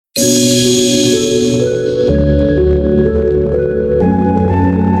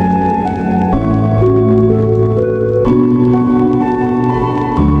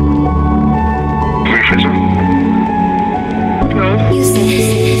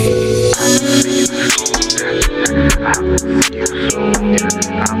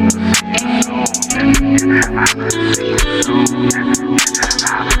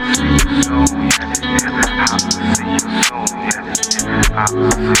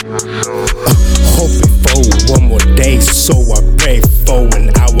Hoping for one more day, so I pray for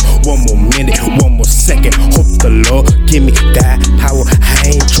an hour, one more minute, one more second. Hope the Lord give me that power.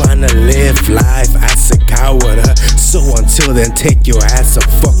 I ain't tryna live life as a coward. So until then, take your ass a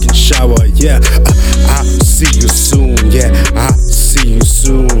fucking shower. Yeah, I'll see you soon. Yeah, I'll see you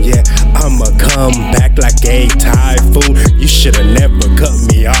soon. Yeah, I'ma come back like a typhoon. You shoulda never cut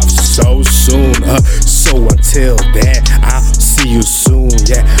me off so soon. So until then, I'll see you soon.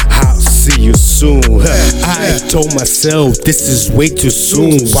 Yeah, I'll see you soon. I told myself this is way too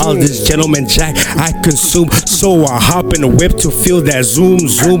soon. While this gentleman jack I consume, so I hop in the whip to feel that zoom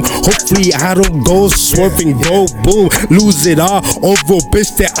zoom. Hopefully I don't go swerving, go boom, lose it all over a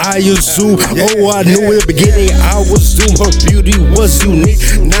bitch that I assume. Oh, I knew in the beginning I was doomed. Her beauty was unique,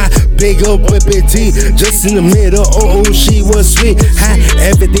 not big up with T, just in the middle. Oh, she was sweet, had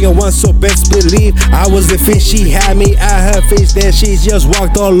everything I want, so best believe I was the fish. She had me at her face, then she just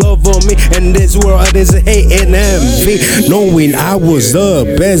walked all over me. And this world is hate and envy, knowing I was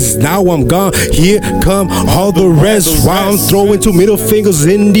the best. Now I'm gone, here come all the rest. While I'm throwing two middle fingers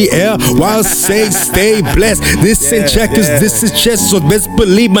in the air, while I say stay blessed. This ain't checkers, this is chess, so best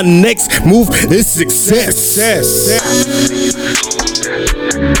believe my next move is success.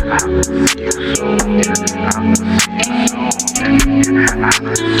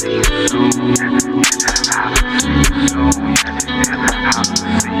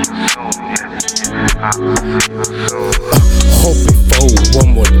 Hoping for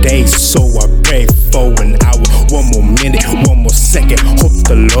one more day, so I pray for an hour, one more minute, one more second. Hope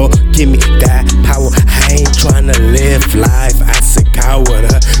the Lord give me that power. I ain't tryna live life as a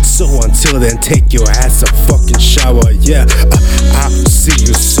coward. So until then, take your ass a fucking shower. Yeah, I'll see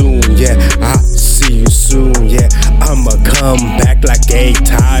you soon. Yeah, I'll see you soon. Yeah, I'ma come back like a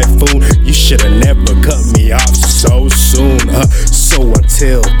typhoon. You shoulda never cut me off so soon. So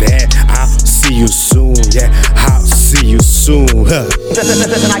until then, I'll see you soon. Yeah, I'll see you soon.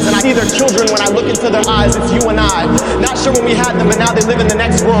 I see their children when I look into their eyes. It's you and I. Not sure when we had them, but now they live in the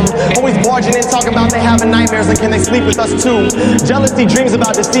next room. Always barging in, talking about they having nightmares and can they sleep with us too. Jealousy dreams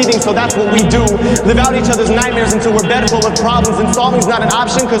about deceiving, so that's what we do. Live out each other's nightmares until we're bed full of problems. And solving's not an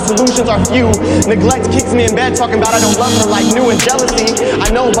option, cause solutions are few. Neglect kicks me in bed, talking about I don't love her like new. And jealousy,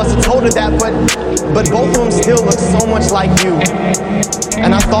 I know must have told her that, but both of them still look so much like you.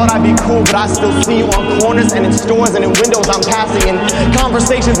 And I thought I'd be cool, but I still see you on corners and in stores and in windows I'm passing, in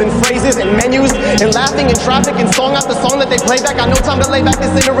conversations and phrases and menus, and laughing in traffic and song after song that they play back. I know time to lay back, this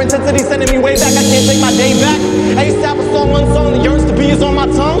inner intensity sending me way back. I can't take my day back. ASAP, a song unsung, the yearns to be is on my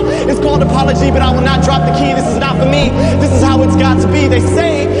tongue. It's called apology, but I will not drop the key. This is not for me, this is how it's got to be. They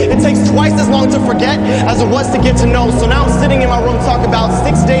say it takes twice as long to forget as it was to get to know. So now I'm sitting in my room talking about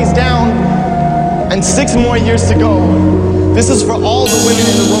 6 days down and 6 more years to go. This is for all the women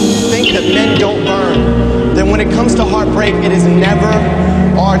in the room who think that men don't burn. Then when it comes to heartbreak, it is never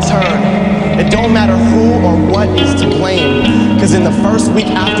our turn. It don't matter who or what is to blame, cause in the first week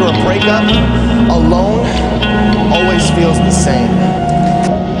after a breakup, alone always feels the same.